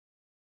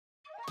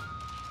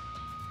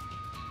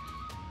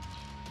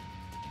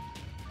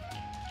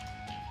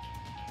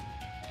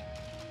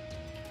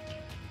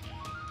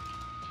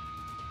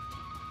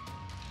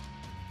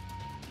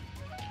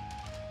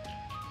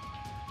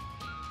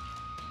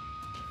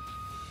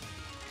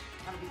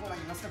備コーナー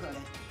に載せとくので、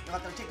よか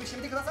ったらチェックして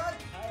みてください。は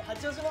い、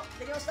八王子も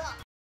できました。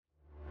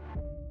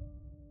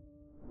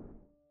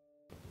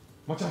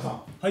まっちゃんさ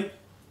ん、はい。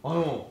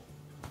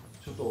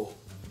ちょっと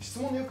質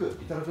問でよく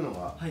いただくの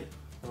が、はい。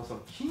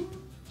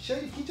試合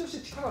で緊張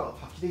して力を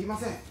発揮できま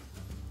せんっ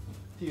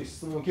ていう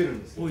質問を受ける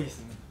んですけど、多いです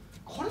ね。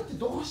これって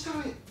どうした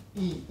らい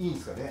いんで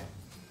すかね、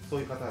そう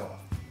いう方は。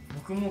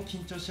僕も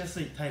緊張しや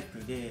すいタイ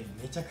プで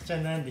めちゃくちゃ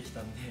悩んでき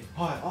たんで、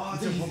は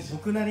い、ぜひ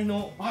僕なり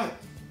のはい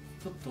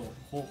ちょっと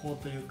方法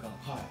というか、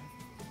は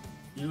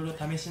い、いろい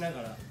ろ試しな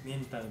がらメ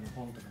ンタルの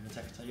本とかめち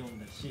ゃくちゃ読ん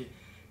だし、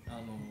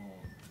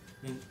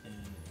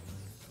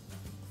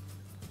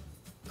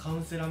カウ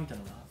ンセラーみたい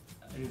なのが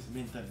いるんです。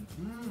メンタルの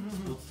ス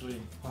ポーツトレー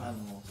ニング、はい、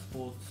ス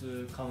ポ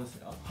ーツカウンセ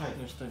ラ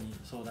ーの人に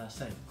相談し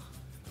たりとか、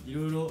い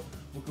ろいろ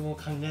僕も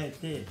考え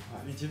て、は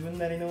い、自分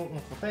なりの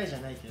答えじゃ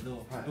ないけど、は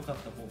い、良かっ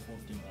た方法っ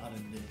ていうのがある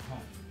んで、はい、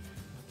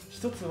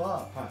一つ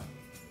は、は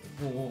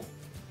い、も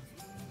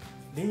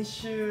う練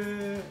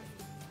習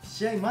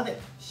試合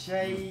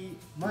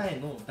前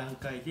の段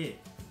階で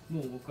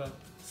もう僕は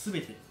全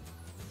て、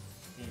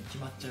決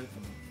まっちゃうと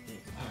思ってて、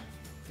は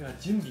い、だから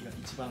準備が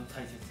一番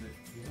大切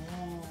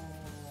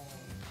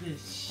で、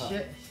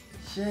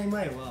試合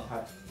前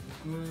は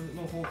僕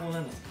の方法な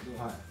んですけ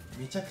ど、はい、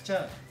めちゃくち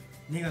ゃ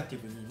ネガテ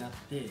ィブになっ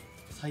て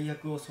最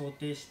悪を想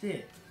定し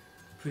て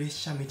プレッ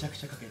シャーめちゃく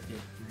ちゃかけて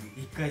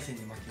1回戦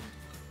で負ける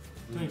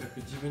とか、とにかく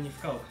自分に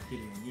負荷をかけ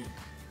るように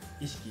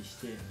意識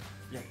して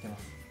やってま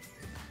す。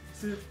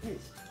それで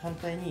反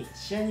対に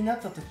試合になっ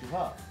た時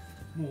は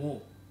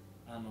も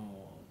う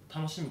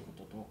楽しむこ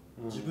とと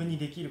自分に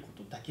できるこ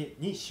とだけ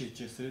に集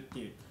中するって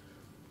いう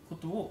こ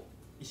とを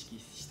意識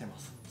してま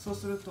す。そう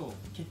すると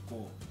結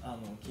構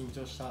緊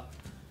張した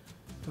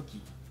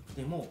時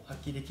でも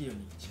発揮できるよう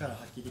に、力を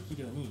発揮でき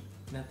るように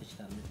なってき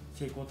たんで、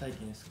成功体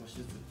験を少し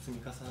ずつ積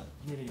み重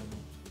ねるよう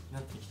にな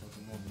ってきたと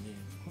思うんで、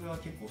これは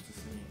結構おす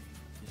すめ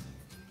ですね。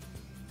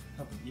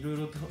多分いろい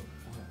ろと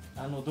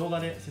動画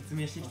で説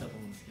明してきたと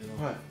思うんですけ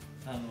ど、はい、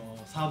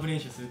サーブ練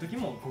習する時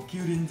も5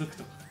球連続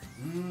とか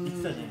言っ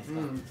てたじゃないですか。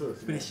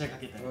プレッシャーか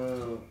けたり、も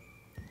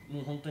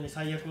う本当に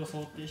最悪を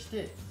想定し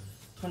て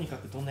とにか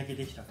くどんだけ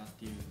できたかっ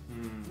ていう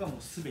のがも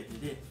う全て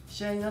で、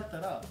試合になった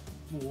ら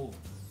もう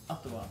あ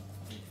とは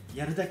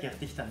やるだけやっ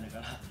てきたんだか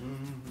ら、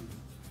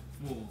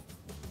も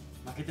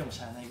う負けても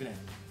しゃあないぐらい、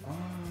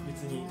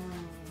別に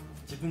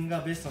自分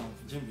がベストの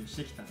準備をし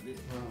てきたんで、っ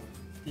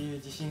ていう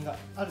自信が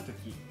あると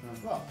き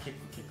は結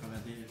構結果が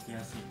出や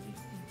すいん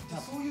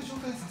で、そういう状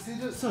態にさ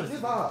せれ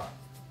ば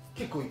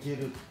結構いけ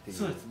るっていう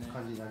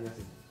感じになりやす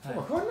い。で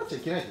も不安になっちゃ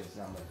いけないってことです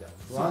ね、あんまり。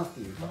不安って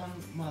いうか、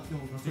まあで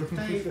も絶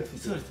対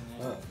そうですね、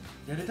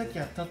やるだけ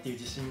やったっていう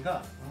自信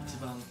が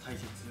一番大切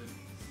です。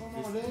そ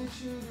の練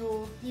習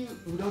量ってい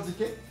う裏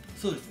付け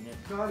そうですね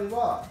があれ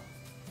ば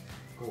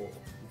こ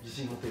う自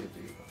信持てると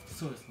いうか。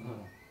そうですね、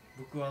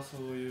僕はそ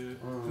ういう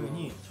ふう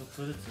にちょっ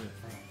とずつ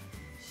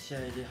試合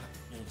で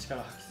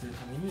力を発揮する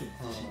ために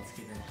自信つ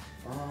けてま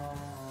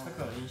す。だ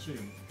から練習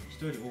量も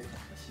人より多かっ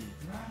たし。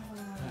なるほ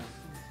ど、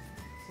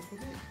そこ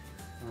で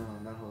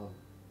なるほど、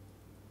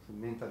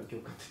メンタル強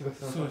化っていう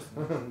か、そうです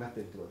ねなっ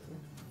てるってことですね。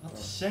あと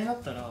試合にな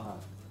ったら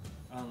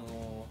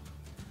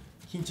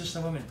緊張し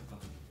た場面とか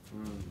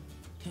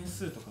点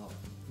数とか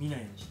見ない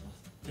ようにしてます。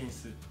点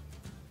数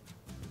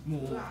も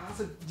う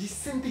それ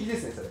実践的で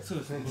すね。それそう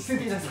ですね、実践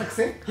的な作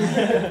戦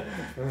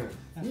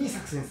いい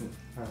作戦ですね。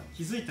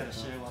気づいたら試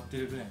合終わって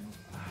るぐらいの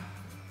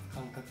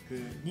感覚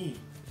に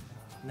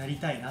なり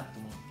たいなと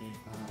思っ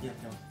てやっ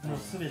てま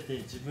す。もう全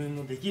て自分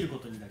のできるこ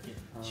とにだけ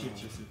集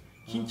中する。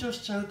緊張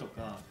しちゃうと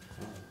か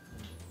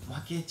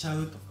負けちゃ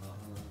うとか、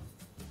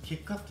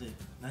結果って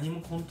何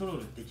もコントロー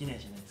ルできない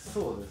じゃないですか。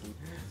そうですね。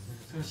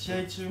その試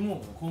合中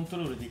もコント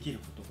ロールできる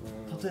こ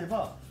と、例え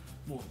ば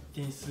もう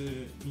点数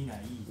見な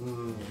い、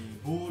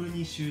ボール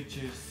に集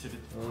中する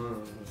とか、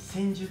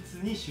戦術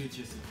に集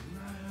中する、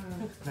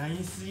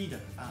9-3だ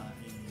から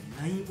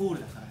9オー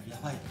ルだから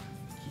やばいとか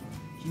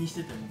気にし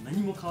てても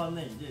何も変わら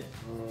ないんで、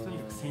とに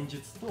かく戦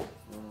術と、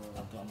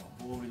あとは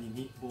ボールを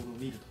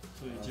見るとか、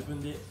そういう自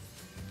分で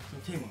そ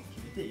のテーマを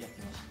決めてやっ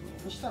てまし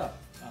た。そしたら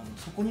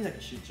そこにだ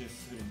け集中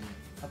するんで、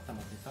勝った負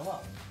けた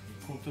は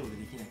コントロール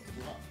できないこ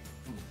とが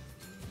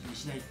気に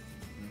しない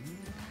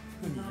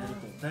ふうになる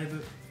と、だい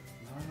ぶ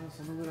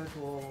そのぐらい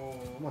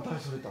こう大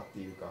それたって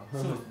いうか、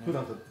普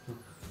段とそ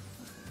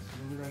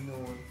のぐらいの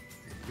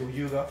余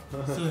裕があ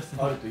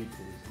るといいって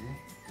こ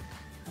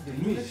とですね。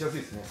イメージしやす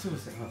いですね。そうで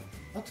すね。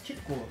あと結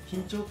構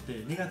緊張っ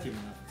てネガティブ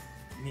な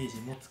イメー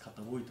ジ持つ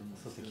方多いと思うんで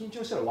すけど、緊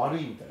張したら悪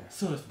いみたいな、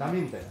そうです、ダメ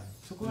みたいな、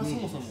そこがそ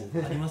もそも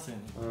ありますよ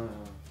ね。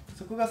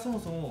そこがそも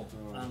そも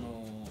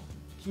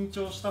緊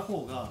張した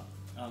方が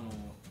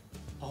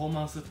パフォー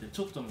マンスってち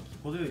ょっとの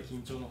程よい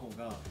緊張の方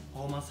がパ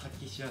フォーマンス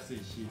発揮しやすい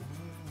し、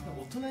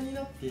大人に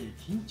なって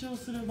緊張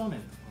する場面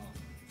とか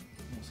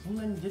もうそん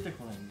なに出て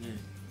こないんで、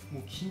も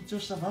う緊張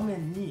した場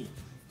面に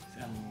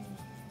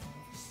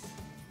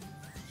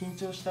緊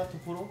張し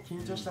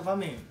た場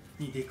面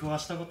に出くわ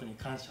したことに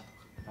感謝と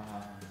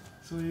か、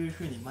そういう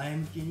ふうに前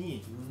向き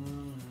に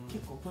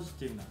結構ポジ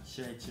ティブな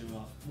試合中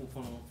はもうこ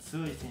の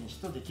強い選手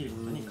とできる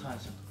ことに感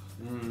謝とか、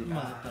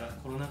今だったら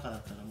コロナ禍だ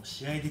ったらもう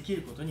試合でき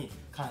ることに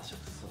感謝。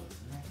そうで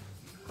すね。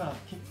だから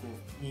結構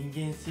人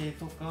間性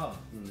とか、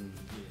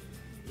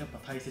やっ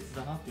ぱ大切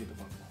だなっていうと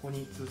ころがここ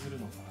に通ずる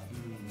のかなと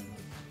思いま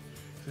す。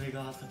それ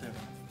が例え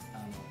ば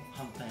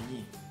反対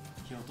に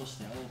蹴落とし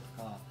てやろう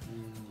とか、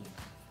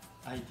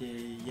相手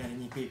やり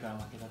にくいから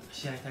負けたとか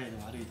試合態度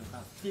悪いとか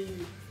ってい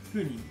う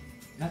風に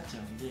なっちゃ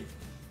うんで、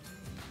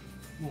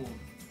もう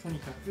とに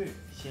かく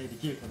試合で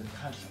きることに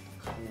感謝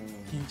とか、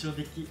緊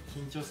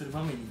張する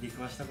場面に出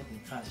くわしたことに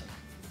感謝とか、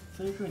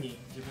そういう風に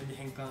自分で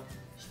変換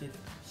して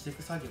い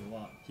く作業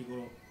は日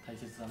頃大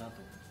切だなと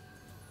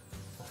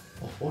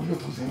思います。ありが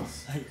とうございま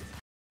す。はい。